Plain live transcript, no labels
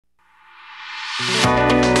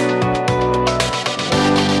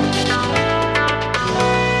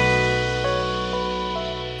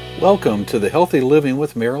Welcome to the Healthy Living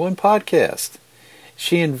with Marilyn podcast.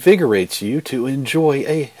 She invigorates you to enjoy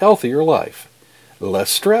a healthier life,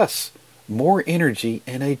 less stress, more energy,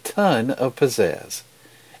 and a ton of pizzazz.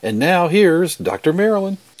 And now here's Dr.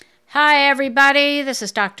 Marilyn. Hi everybody, this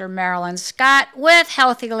is Dr. Marilyn Scott with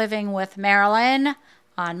Healthy Living with Marilyn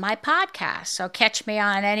on my podcast. So catch me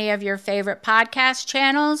on any of your favorite podcast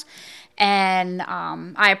channels. And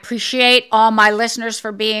I appreciate all my listeners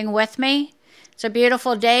for being with me. It's a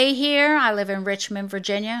beautiful day here. I live in Richmond,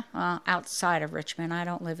 Virginia, outside of Richmond. I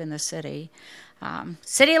don't live in the city.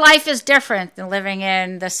 City life is different than living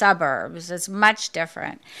in the suburbs. It's much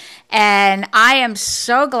different. And I am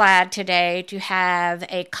so glad today to have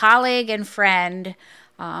a colleague and friend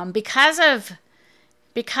because of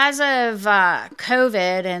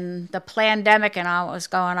COVID and the pandemic and all what was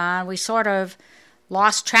going on. We sort of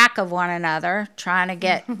lost track of one another, trying to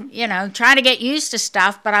get used to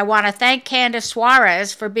stuff. But I want to thank Candace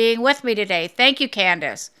Suarez for being with me today. Thank you,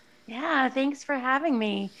 Candace. Yeah, thanks for having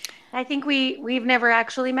me. I think we've never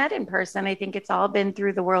actually met in person. I think it's all been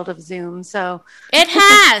through the world of Zoom. So it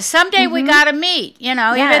has. Someday we got to meet,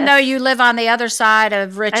 yes. Even though you live on the other side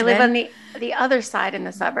of Richmond. I live on the other side in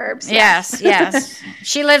the suburbs. Yes.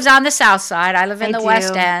 She lives on the south side. I live in the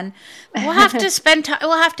West End. We'll have to spend time.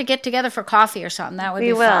 We'll have to get together for coffee or something. That would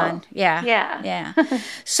be fun. Yeah.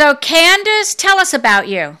 So Candace, tell us about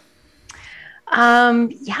you.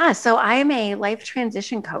 So I'm a life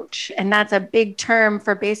transition coach, and that's a big term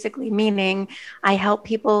for basically meaning I help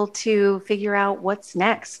people to figure out what's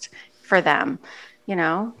next for them.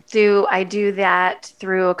 I do that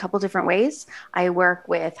through a couple different ways. I work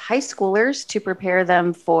with high schoolers to prepare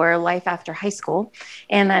them for life after high school.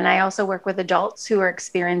 And then I also work with adults who are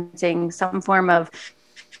experiencing some form of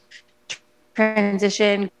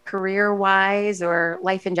transition career-wise, or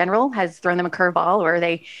life in general has thrown them a curveball, or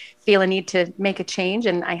they feel a need to make a change,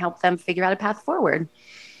 and I help them figure out a path forward.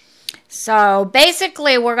 So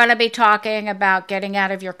basically, we're going to be talking about getting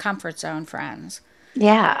out of your comfort zone, friends.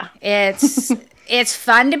 Yeah. It's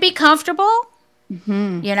fun to be comfortable,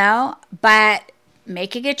 but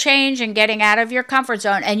making a change and getting out of your comfort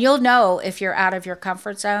zone, and you'll know if you're out of your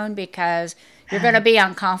comfort zone because you're going to be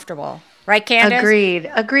uncomfortable. Right, Candace?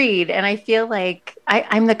 Agreed. And I feel like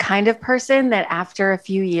I'm the kind of person that after a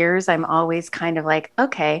few years, I'm always kind of like,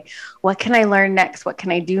 okay, what can I learn next? What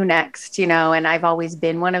can I do next? And I've always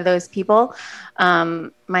been one of those people.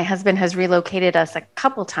 My husband has relocated us a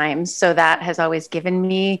couple times, so that has always given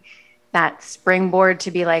me that springboard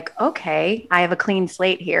to be like, okay, I have a clean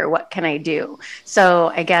slate here. What can I do?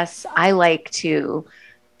 So I guess I like to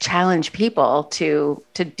challenge people to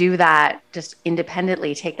do that just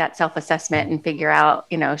independently, take that self-assessment and figure out,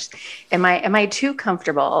 am I too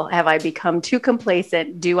comfortable? Have I become too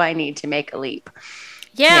complacent? Do I need to make a leap?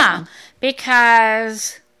 Yeah.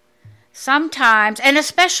 Because sometimes, and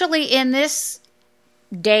especially in this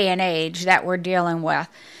day and age that we're dealing with,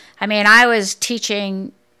 I was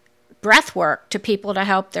teaching breath work to people to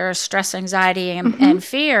help their stress, anxiety, and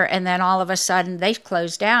fear. And then all of a sudden they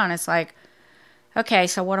close down. It's like, okay,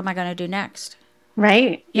 so what am I going to do next?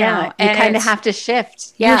 Right. Yeah. You kind of have to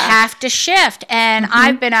shift. You have to shift. And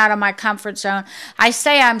I've been out of my comfort zone. I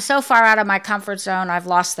say I'm so far out of my comfort zone, I've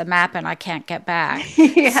lost the map and I can't get back.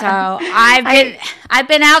 So I've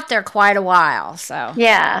been out there quite a while. So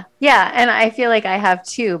yeah. And I feel like I have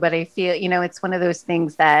too, but I feel, it's one of those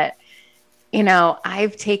things that,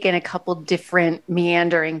 I've taken a couple different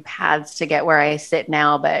meandering paths to get where I sit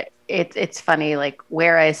now, but it's funny, like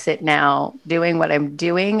where I sit now, doing what I'm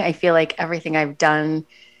doing, I feel like everything I've done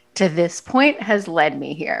to this point has led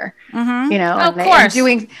me here. Of course.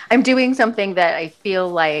 I'm doing something that I feel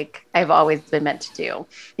like I've always been meant to do,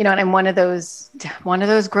 and I'm one of those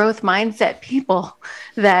growth mindset people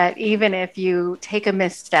that even if you take a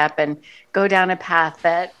misstep and go down a path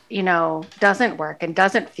that, doesn't work and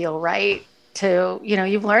doesn't feel right,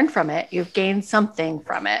 you've learned from it, you've gained something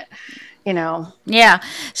from it, Yeah.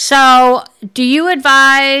 So do you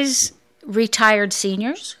advise retired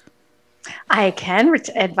seniors? I can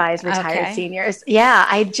advise retired seniors. Yeah,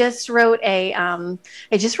 I just wrote a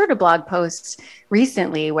blog post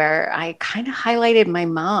recently where I kind of highlighted my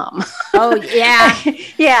mom. Oh, yeah.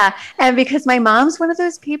 Yeah. And because my mom's one of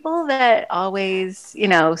those people that always,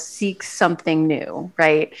 seeks something new,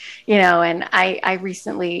 right? And I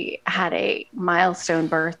recently had a milestone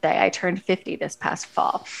birthday. I turned 50 this past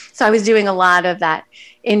fall. So I was doing a lot of that,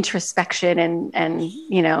 introspection and,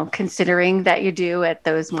 you know, considering that you do at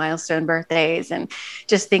those milestone birthdays, and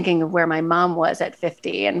just thinking of where my mom was at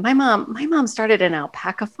 50. And my mom started an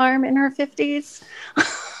alpaca farm in her 50s,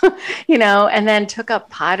 you know, and then took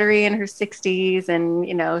up pottery in her 60s. And,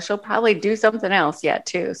 you know, she'll probably do something else yet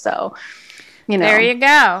too. So, you know. There you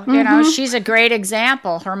go. You know, she's a great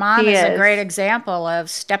example. Her mom She is a is. great example of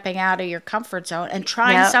stepping out of your comfort zone and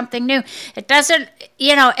trying something new. It doesn't,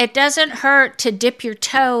 you know, it doesn't hurt to dip your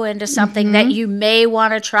toe into something that you may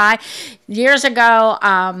want to try. Years ago,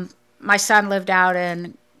 my son lived out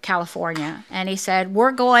in California, and he said,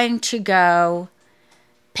 "We're going to go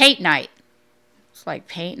paint night." It's like,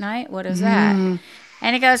 paint night? What is that? And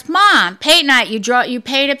he goes, "Mom, paint night. You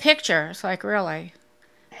paint a picture." It's like, really?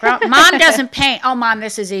 Mom doesn't paint. Oh, Mom,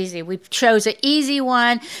 this is easy. We chose an easy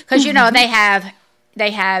one because, you know, they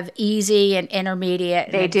have easy and intermediate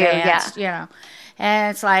and advanced, you know. And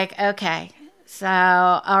it's like, okay, so,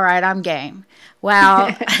 all right, I'm game.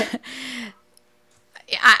 Well,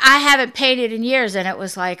 I haven't painted in years, and it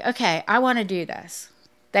was like, okay, I want to do this.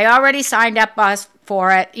 They already signed up us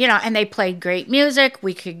for it, you know, and they played great music.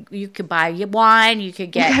 You could buy wine, you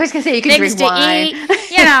could get I was gonna say you could things drink to wine.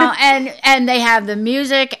 eat, you know, and they have the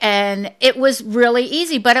music, and it was really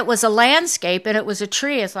easy. But it was a landscape, and it was a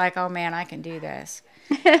tree. It's like, oh man, I can do this.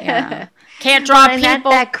 Yeah, can't draw And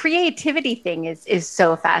people. that creativity thing is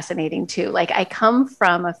so fascinating too. Like, I come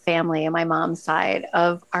from a family on my mom's side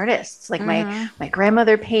of artists. Like my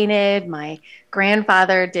grandmother painted, my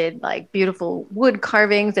grandfather did like beautiful wood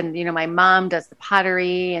carvings, and, you know, my mom does the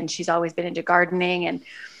pottery, and she's always been into gardening. And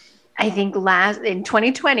I think in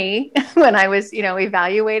 2020, when I was, you know,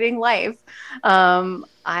 evaluating life,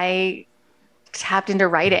 I tapped into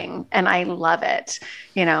writing, and I love it,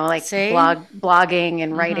 you know, like blogging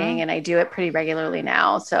and writing, and I do it pretty regularly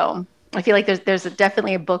now. So I feel like there's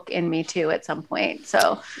definitely a book in me too at some point.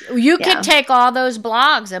 So you could take all those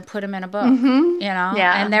blogs and put them in a book, you know,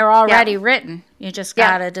 and they're already written. You just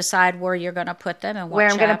got to decide where you're going to put them and what where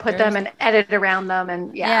I'm going to chapters. put them and edit around them.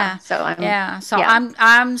 And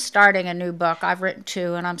I'm starting a new book. I've written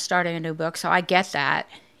 2, and I'm starting a new book. So I get that.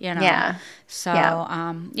 You know,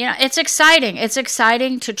 you know, it's exciting. It's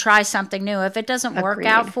exciting to try something new. If it doesn't work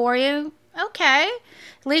out for you, okay,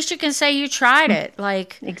 at least you can say you tried it.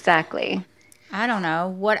 Like, exactly. I don't know,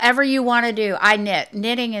 whatever you want to do. I knit.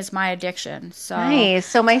 Knitting is my addiction. So nice.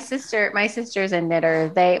 So my sister's a knitter.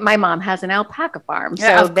 My mom has an alpaca farm. So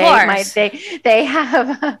of course. they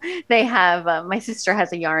have my sister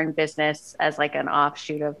has a yarn business as like an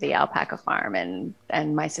offshoot of the alpaca farm,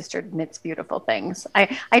 and my sister knits beautiful things.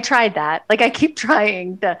 I tried that. Like, I keep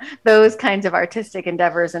trying those kinds of artistic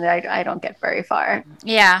endeavors, and I don't get very far.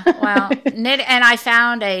 Yeah. Well, knit, and I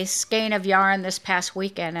found a skein of yarn this past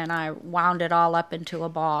weekend, and I wound it all up into a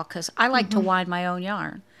ball because I like to wind my own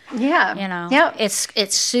yarn. Yeah. You know,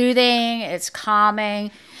 it's soothing, it's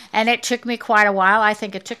calming, and it took me quite a while. I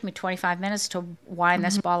think it took me 25 minutes to wind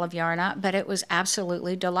this ball of yarn up, but it was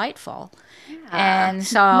absolutely delightful. And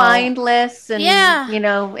so mindless, and you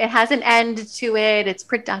know, it has an end to it. It's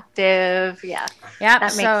productive. Yeah. Yep. That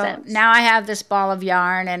makes sense. Now I have this ball of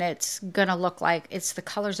yarn, and it's gonna look like it's the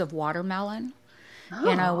colors of watermelon.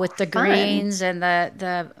 You know, with the greens and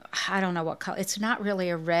the I don't know what color. It's not really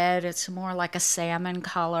a red. It's more like a salmon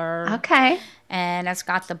color. Okay. And it's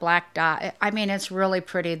got the black dot. I mean, it's really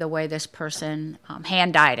pretty the way this person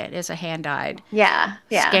hand dyed it. It's a hand dyed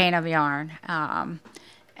skein of yarn.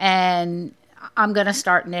 And I'm going to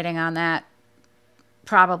start knitting on that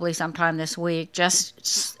probably sometime this week,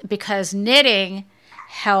 just because knitting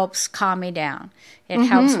helps calm me down. It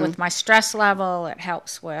helps with my stress level. It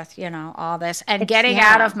helps with, you know, all this and getting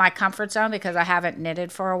out of my comfort zone, because I haven't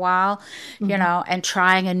knitted for a while, you know, and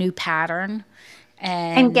trying a new pattern.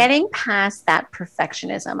 And getting past that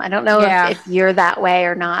perfectionism. I don't know if you're that way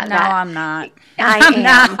or not. No, I'm not. I'm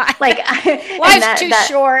not. Like, life's too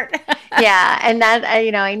short. And that,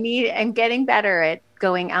 you know, I'm getting better at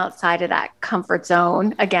going outside of that comfort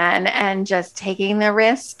zone again, and just taking the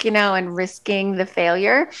risk, you know, and risking the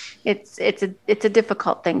failure. It's a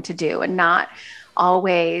difficult thing to do, and not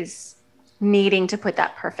always needing to put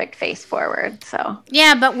that perfect face forward. So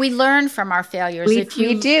yeah, but we learn from our failures. We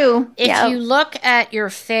do. If you look at your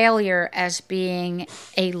failure as being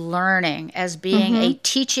a learning, as being a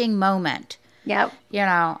teaching moment, you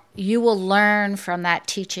know, you will learn from that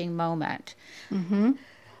teaching moment.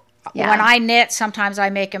 When I knit, sometimes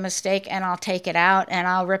I make a mistake, and I'll take it out and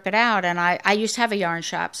I'll rip it out. And I used to have a yarn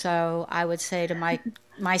shop, so I would say to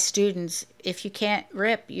my students, if you can't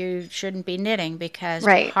rip, you shouldn't be knitting, because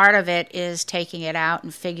part of it is taking it out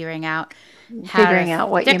and figuring out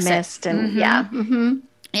what you missed. And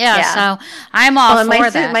Yeah. So I'm all for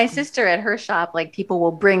that. My sister at her shop, like people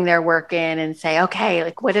will bring their work in and say, okay,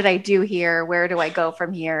 like what did I do here? Where do I go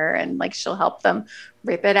from here? And like she'll help them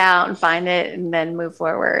rip it out and find it and then move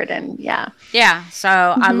forward. And yeah. Yeah. So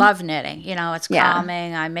I love knitting. It's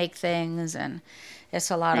calming. I make things and it's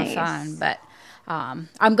a lot of fun. But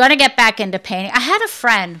I'm going to get back into painting. I had a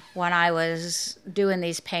friend when I was doing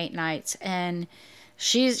these paint nights, and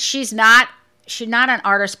she's not an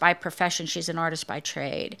artist by profession. She's an artist by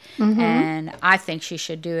trade. And I think she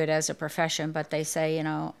should do it as a profession. But they say,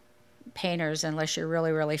 painters, unless you're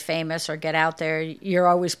really, really famous or get out there, you're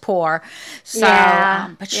always poor. So,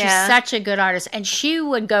 but she's such a good artist. And she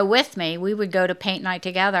would go with me. We would go to paint night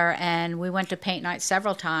together, and we went to paint night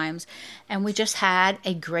several times. And we just had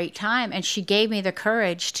a great time. And she gave me the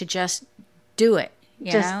courage to just do it.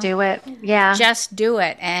 Just do it. Yeah. Just do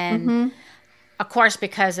it. And of course,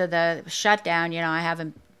 because of the shutdown, I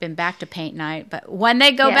haven't been back to paint night. But when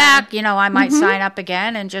they go back, I might sign up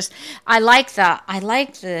again and just. I like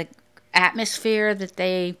the atmosphere that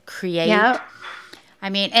they create. Yep. I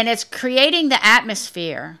mean, and it's creating the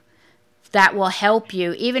atmosphere that will help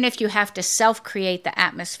you. Even if you have to self-create the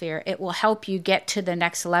atmosphere, it will help you get to the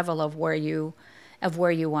next level of where you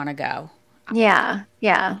want to go. Yeah,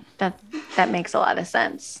 that makes a lot of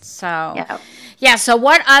sense. So, So,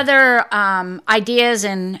 what other ideas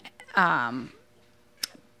and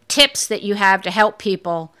tips that you have to help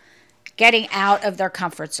people getting out of their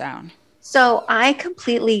comfort zone? So, I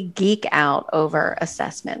completely geek out over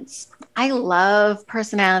assessments. I love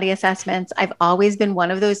personality assessments. I've always been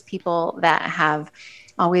one of those people that have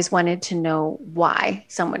always wanted to know why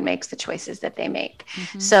someone makes the choices that they make.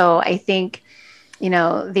 So, I think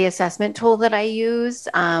the assessment tool that I use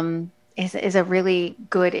is a really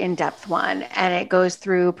good in-depth one, and it goes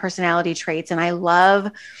through personality traits. And I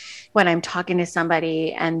love when I'm talking to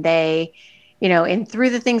somebody and they, and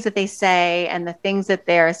through the things that they say and the things that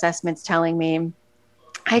their assessment's telling me,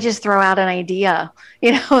 I just throw out an idea,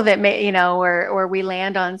 that may, or we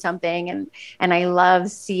land on something, and I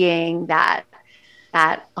love seeing that,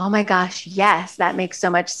 oh my gosh, yes, that makes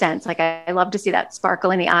so much sense. Like I love to see that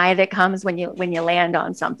sparkle in the eye that comes when you land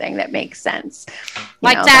on something that makes sense.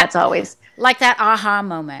 That's always like that aha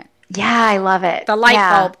moment. Yeah, I love it. The light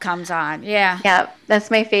bulb comes on. Yeah, that's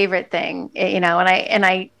my favorite thing. And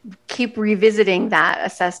I keep revisiting that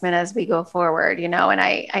assessment as we go forward. And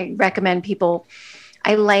I recommend people.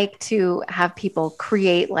 I like to have people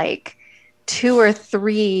create like 2 or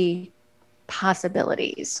 3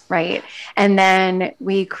 possibilities, right? And then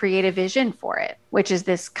we create a vision for it, which is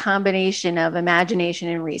this combination of imagination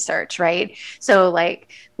and research, right? So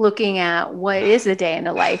like looking at what is the day in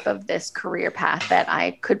the life of this career path that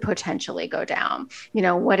I could potentially go down.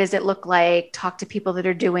 What does it look like? Talk to people that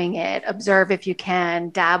are doing it, observe if you can,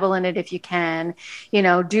 dabble in it if you can,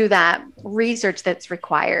 do that research that's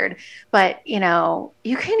required. But, you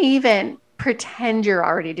can even pretend you're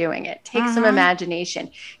already doing it. Take some imagination.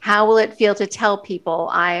 How will it feel to tell people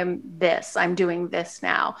I'm doing this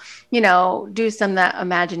now? Do some of that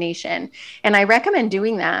imagination. And I recommend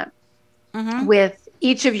doing that with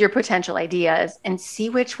each of your potential ideas and see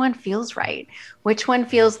which one feels right, which one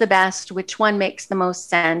feels the best, which one makes the most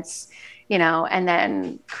sense, and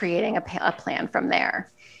then creating a plan from there.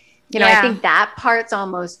 I think that part's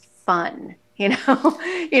almost fun.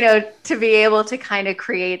 To be able to kind of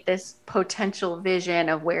create this potential vision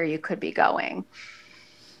of where you could be going.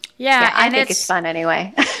 Yeah, I think it's fun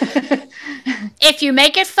anyway. If you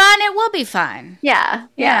make it fun, it will be fun. Yeah.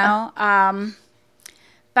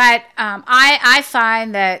 But I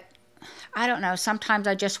find that, I don't know, sometimes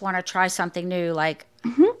I just want to try something new. Like,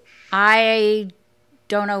 I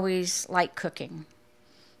don't always like cooking.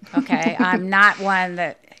 Okay, I'm not one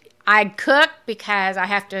that I cook because I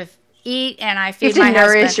have to eat and I feed my husband. You have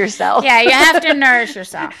to nourish yourself. Yeah, you have to nourish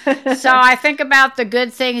yourself. So I think about the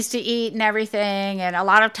good things to eat and everything. And a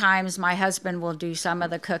lot of times my husband will do some of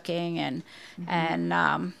the cooking, and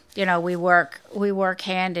we work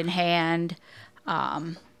hand in hand.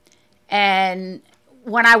 And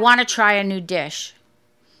when I want to try a new dish,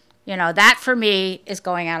 that for me is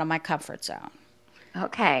going out of my comfort zone.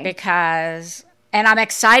 Okay. And I'm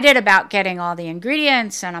excited about getting all the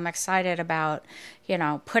ingredients, and I'm excited about,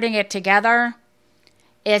 putting it together.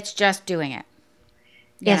 It's just doing it.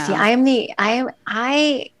 See,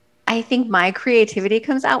 I think my creativity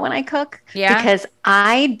comes out when I cook because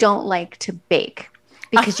I don't like to bake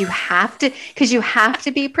because you have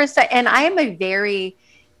to be precise. And I am a very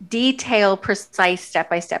detailed, precise,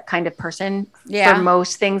 step-by-step kind of person for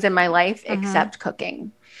most things in my life, except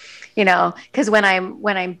cooking. Because when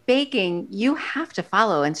I'm baking, you have to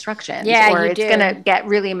follow instructions or it's going to get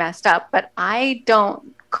really messed up. But I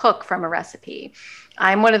don't cook from a recipe.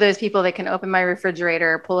 I'm one of those people that can open my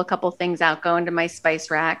refrigerator, pull a couple things out, go into my spice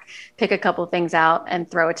rack, pick a couple things out and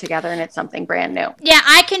throw it together, and it's something brand new. Yeah,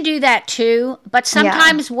 I can do that too. But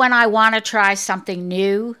sometimes when I want to try something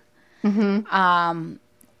new, I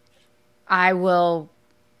will,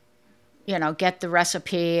 get the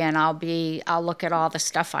recipe, and I'll look at all the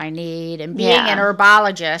stuff I need. And being an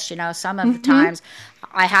herbologist, some of the times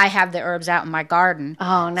I have the herbs out in my garden.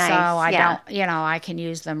 Oh, nice. So I don't, I can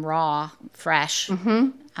use them raw, fresh.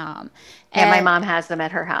 My mom has them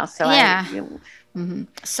at her house. So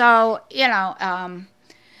So,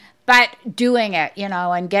 but doing it,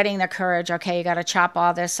 and getting the courage, okay, you got to chop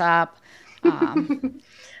all this up. I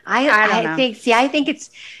think it's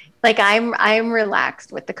like I'm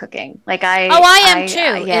relaxed with the cooking. Like I am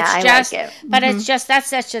too. It's just, like it. But it's just, that's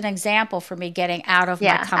such an example for me getting out of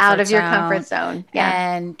my comfort zone. Out of your comfort zone.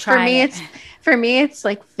 Yeah. And trying for me, it's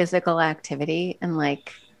like physical activity and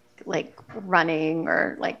like running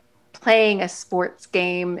or like playing a sports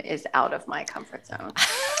game is out of my comfort zone.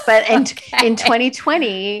 But in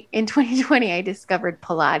 2020, I discovered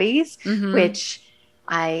Pilates, which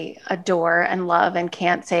I adore and love and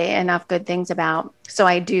can't say enough good things about. So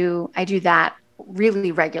I do that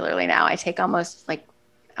really regularly now. I take almost like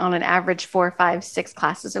on an average 4, 5, 6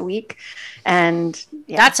 classes a week. And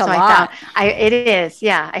that's a lot. It is.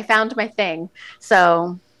 Yeah. I found my thing.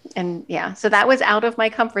 So that was out of my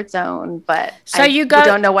comfort zone, but I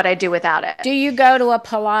don't know what I do without it. Do you go to a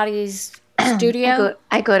Pilates studio?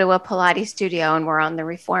 I go to a Pilates studio, and we're on the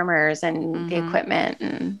reformers and the equipment,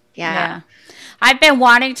 and I've been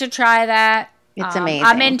wanting to try that. It's amazing.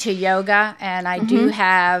 I'm into yoga, and I do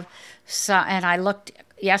have some, and I looked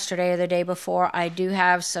yesterday or the day before, I do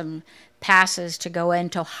have some passes to go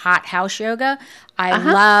into hot house yoga. I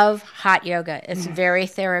love hot yoga. It's very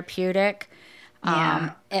therapeutic.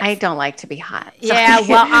 I don't like to be hot. So. Yeah,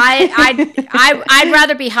 well, I'd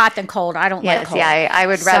rather be hot than cold. I don't like cold. Yeah, I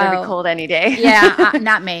would rather be cold any day.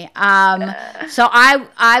 Not me. So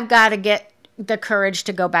I've got to get the courage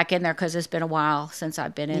to go back in there because it's been a while since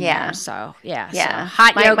I've been in there. So so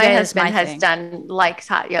hot yoga my is my husband likes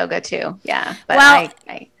hot yoga too. Yeah, but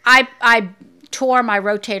I tore my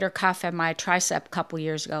rotator cuff and my tricep a couple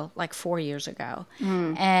years ago, like 4 years ago,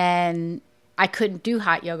 and I couldn't do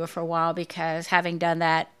hot yoga for a while because having done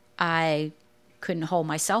that, I couldn't hold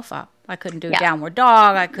myself up. I couldn't do downward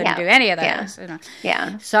dog. I couldn't do any of those.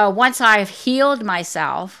 So once I've healed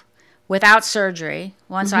myself without surgery,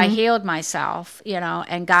 I healed myself,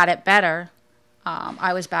 and got it better,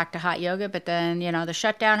 I was back to hot yoga. But then, the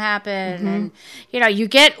shutdown happened, and you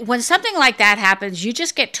get, when something like that happens, you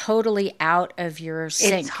just get totally out of your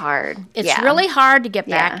sync. It's hard. It's really hard to get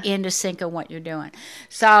back into sync of what you're doing.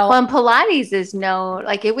 So, and Pilates is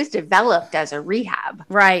it was developed as a rehab,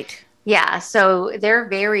 right? Yeah, so they're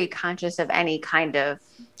very conscious of any kind of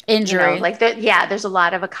injury. There's a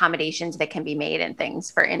lot of accommodations that can be made and things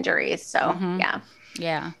for injuries. So,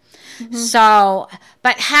 yeah. So,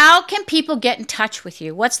 but how can people get in touch with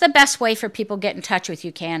you? What's the best way for people to get in touch with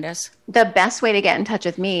you, Candace? The best way to get in touch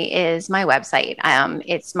with me is my website.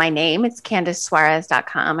 It's my name. It's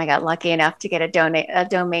CandaceSuarez.com. I got lucky enough to get a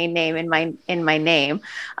domain name in my name.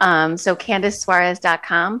 So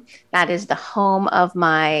CandaceSuarez.com. That is the home of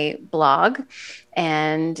my blog,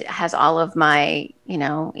 and has all of my,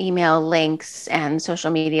 email links and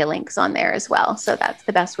social media links on there as well. So that's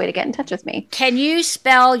the best way to get in touch with me. Can you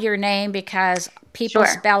spell your name, because people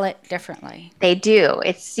spell it differently? They do.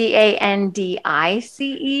 It's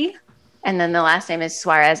Candice, and then the last name is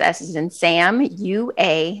Suarez, S as in Sam,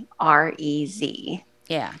 Uarez.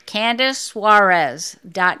 Yeah,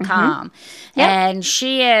 CandaceSuarez.com. And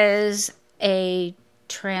she is a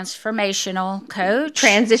transformational coach.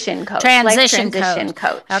 Transition coach. Coach.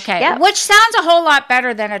 Okay. Yep. Which sounds a whole lot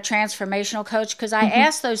better than a transformational coach, because I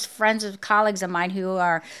asked those friends of colleagues of mine who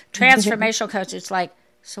are transformational coaches, like,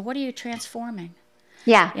 so what are you transforming?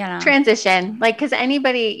 Yeah. Transition. Because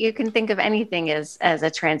anybody, you can think of anything as a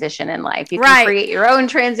transition in life. You can create your own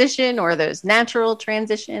transition or those natural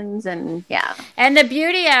transitions. And And the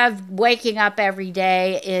beauty of waking up every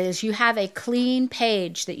day is you have a clean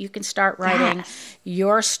page that you can start writing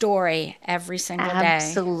your story every single day.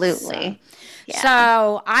 Absolutely.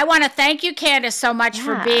 So I want to thank you, Candace, so much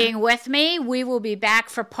for being with me. We will be back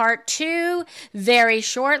for part 2 very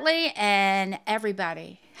shortly. And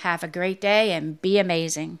everybody, have a great day and be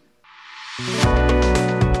amazing.